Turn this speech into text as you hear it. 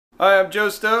Hi, I'm Joe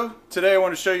Stoe. Today I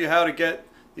want to show you how to get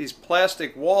these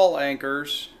plastic wall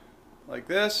anchors like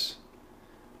this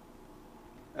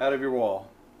out of your wall.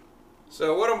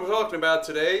 So what I'm talking about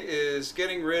today is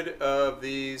getting rid of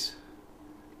these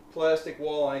plastic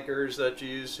wall anchors that you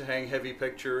use to hang heavy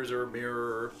pictures or a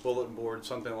mirror or bulletin board,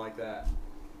 something like that.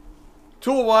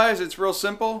 Tool wise, it's real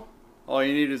simple. All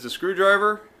you need is a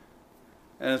screwdriver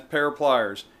and a pair of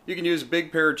pliers. You can use a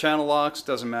big pair of channel locks,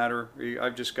 doesn't matter.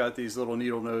 I've just got these little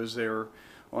needle nose there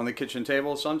on the kitchen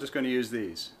table, so I'm just going to use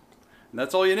these. And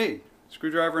that's all you need,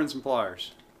 screwdriver and some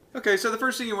pliers. Okay, so the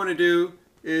first thing you want to do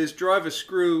is drive a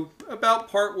screw about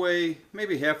part way,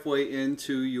 maybe halfway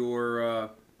into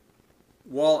your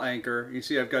wall anchor. You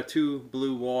see I've got two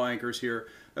blue wall anchors here.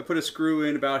 I put a screw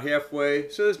in about halfway,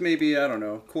 so there's maybe, I don't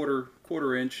know,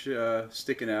 quarter inch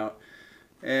sticking out.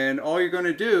 And all you're going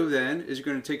to do then is you're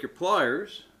going to take your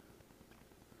pliers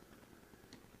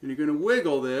and you're going to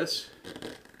wiggle this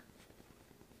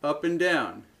up and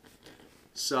down,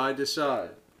 side to side.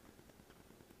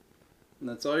 And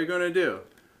that's all you're going to do.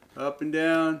 Up and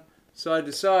down, side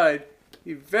to side.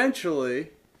 Eventually,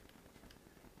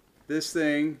 this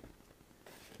thing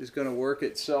is going to work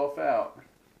itself out.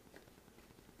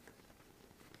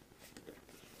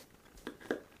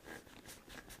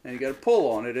 And you got to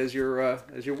pull on it as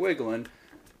you're wiggling,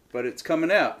 but it's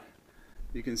coming out.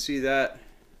 You can see that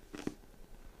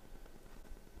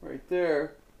right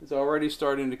there. It's already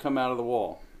starting to come out of the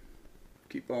wall.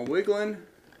 Keep on wiggling.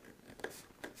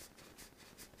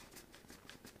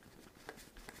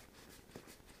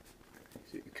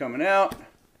 See it coming out,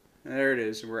 and there it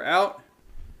is. We're out,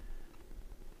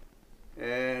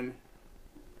 and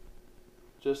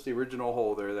just the original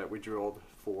hole there that we drilled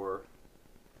for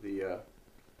the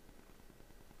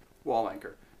wall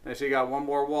anchor. And so you got one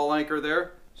more wall anchor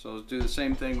there, so let's do the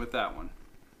same thing with that one.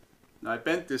 Now I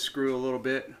bent this screw a little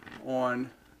bit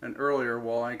on an earlier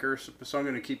wall anchor, so I'm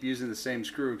going to keep using the same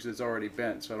screw because it's already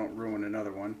bent, so I don't ruin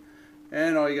another one.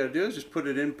 And all you got to do is just put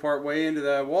it in part way into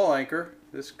that wall anchor.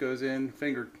 This goes in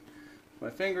my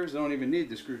fingers don't even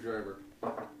need the screwdriver.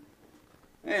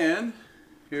 And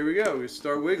here we go. We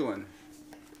start wiggling.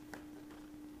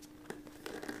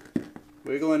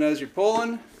 Wiggling as you're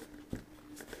pulling.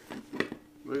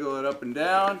 Wiggle it up and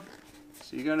down.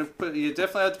 So you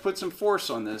definitely have to put some force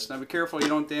on this. Now be careful you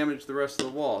don't damage the rest of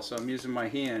the wall. So I'm using my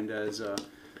hand as a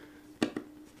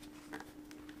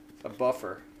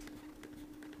buffer.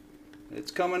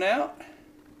 It's coming out.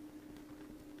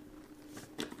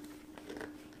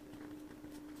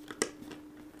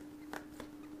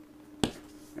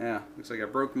 Yeah, looks like I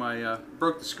broke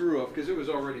the screw off because it was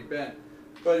already bent.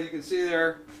 But you can see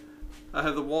there, I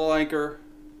have the wall anchor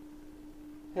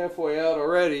halfway out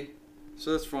already,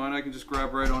 so that's fine. I can just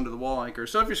grab right onto the wall anchor.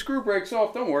 So if your screw breaks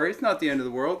off, don't worry, it's not the end of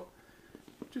the world.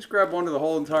 Just grab onto the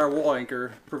whole entire wall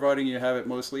anchor, providing you have it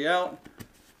mostly out,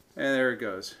 and there it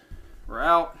goes. We're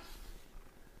out.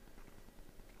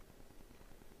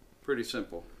 Pretty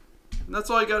simple. And that's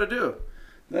all you got to do.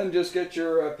 Then just get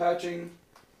your patching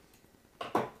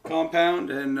compound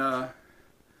and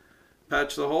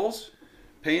patch the holes,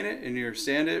 paint it, and you're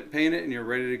sand it, paint it, and you're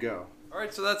ready to go.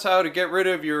 Alright, so that's how to get rid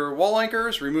of your wall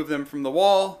anchors, remove them from the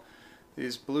wall.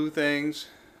 These blue things.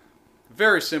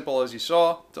 Very simple as you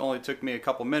saw. It only took me a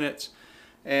couple minutes.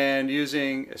 And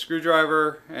using a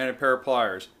screwdriver and a pair of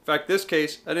pliers. In fact, this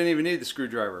case, I didn't even need the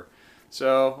screwdriver.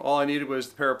 So all I needed was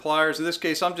the pair of pliers. In this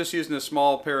case, I'm just using a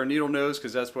small pair of needle nose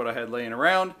because that's what I had laying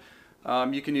around.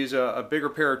 You can use a bigger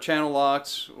pair of channel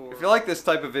locks. If you like this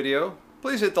type of video,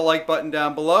 please hit the like button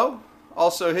down below.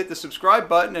 Also hit the subscribe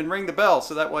button and ring the bell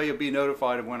so that way you'll be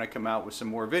notified of when I come out with some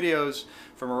more videos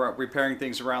from repairing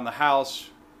things around the house,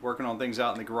 working on things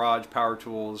out in the garage, power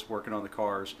tools, working on the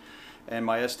cars, and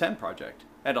my S10 project.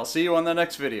 And I'll see you on the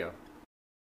next video.